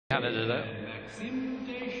Canada, though.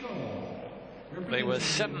 They were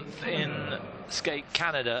 7th in skate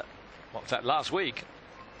Canada, what's that, last week?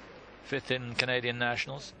 5th in Canadian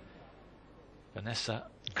Nationals. Vanessa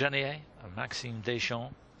Grenier and Maxime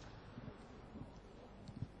Deschamps.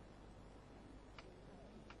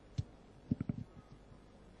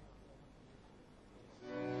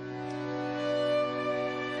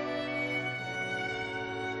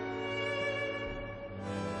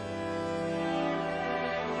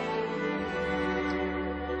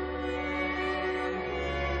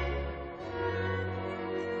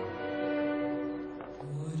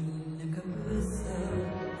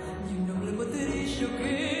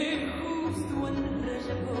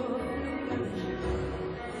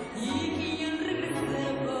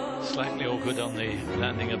 Slightly awkward on the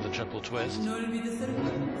landing of the triple twist.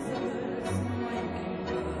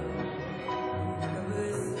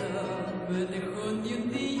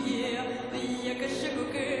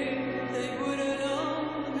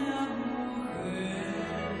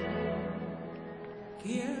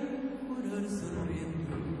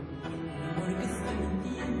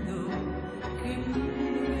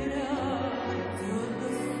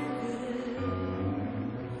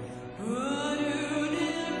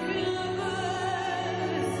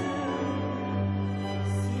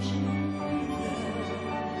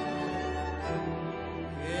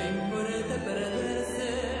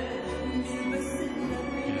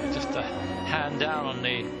 Hand down on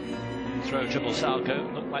the throw triple salto.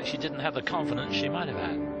 Looked like she didn't have the confidence she might have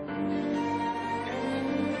had.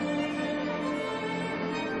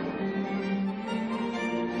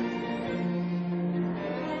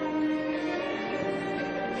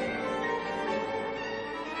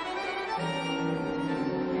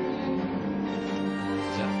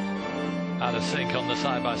 So, out of sync on the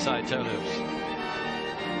side-by-side toe loops.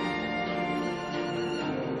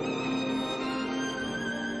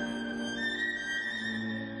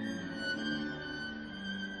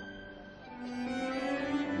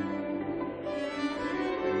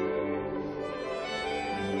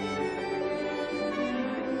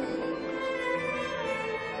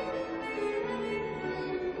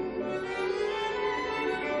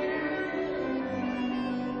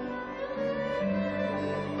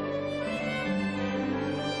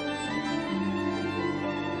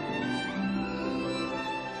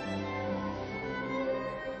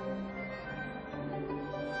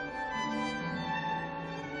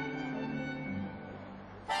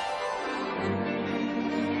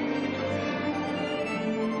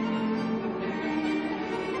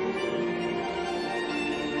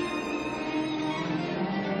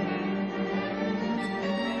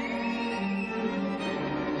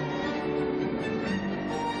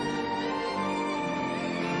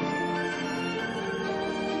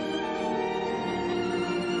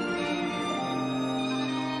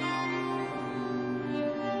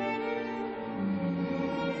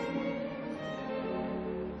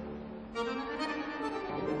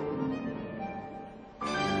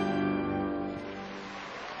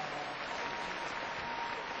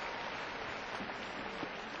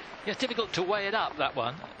 Yeah, difficult to weigh it up, that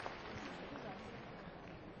one.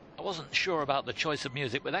 I wasn't sure about the choice of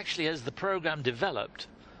music, but actually as the program developed,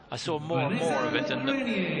 I saw more and more of it, and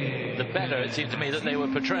the better it seemed to me that they were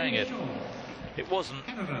portraying it. It wasn't,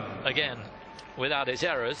 again, without its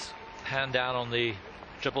errors. Hand down on the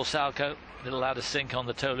triple salto, a little out of sync on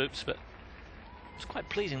the toe loops, but it was quite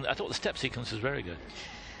pleasing. I thought the step sequence was very good.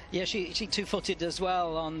 Yeah, she two-footed as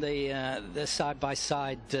well on the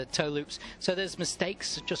side-by-side toe loops. So there's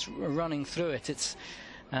mistakes just running through it. It's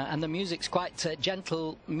and the music's quite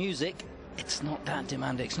gentle music. It's not that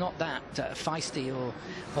demanding. It's not that feisty or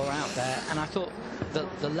out there. And I thought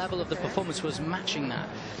that the level of the performance was matching that.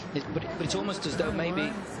 But it's almost as though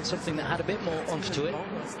maybe something that had a bit more oomph to it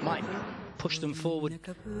might push them forward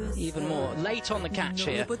even more. Late on the catch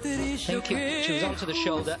here, thinking she was onto the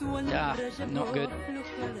shoulder. Not good.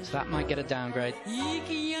 So that might get a downgrade.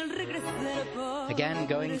 Again,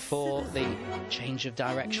 going for the change of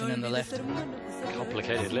direction in the lift.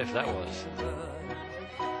 Complicated lift that was.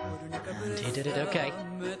 And he did it okay.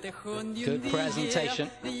 Good presentation.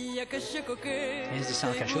 Here's the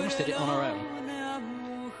salto. She almost did it on her own.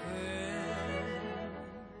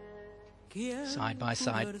 Side by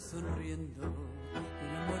side.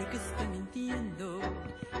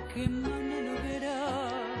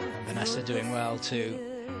 Vanessa doing well to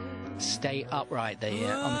stay upright. They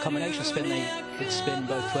on the combination spin they could spin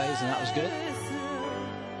both ways, and that was good.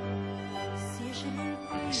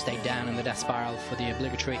 They stayed down in the death spiral for the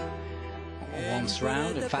obligatory once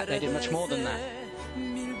round. In fact, they did much more than that,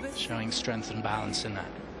 showing strength and balance in that.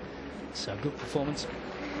 So good performance.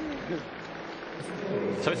 Good.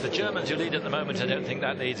 So it's the Germans who lead at the moment. I don't think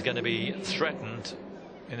that lead's going to be threatened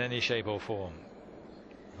in any shape or form.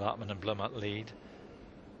 Wartman and Blumert lead.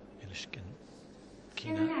 Ilishkin,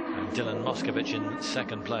 Kina, and Dylan Moskovich in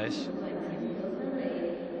second place.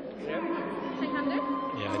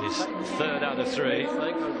 Yeah, it is third out of three.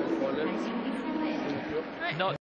 Not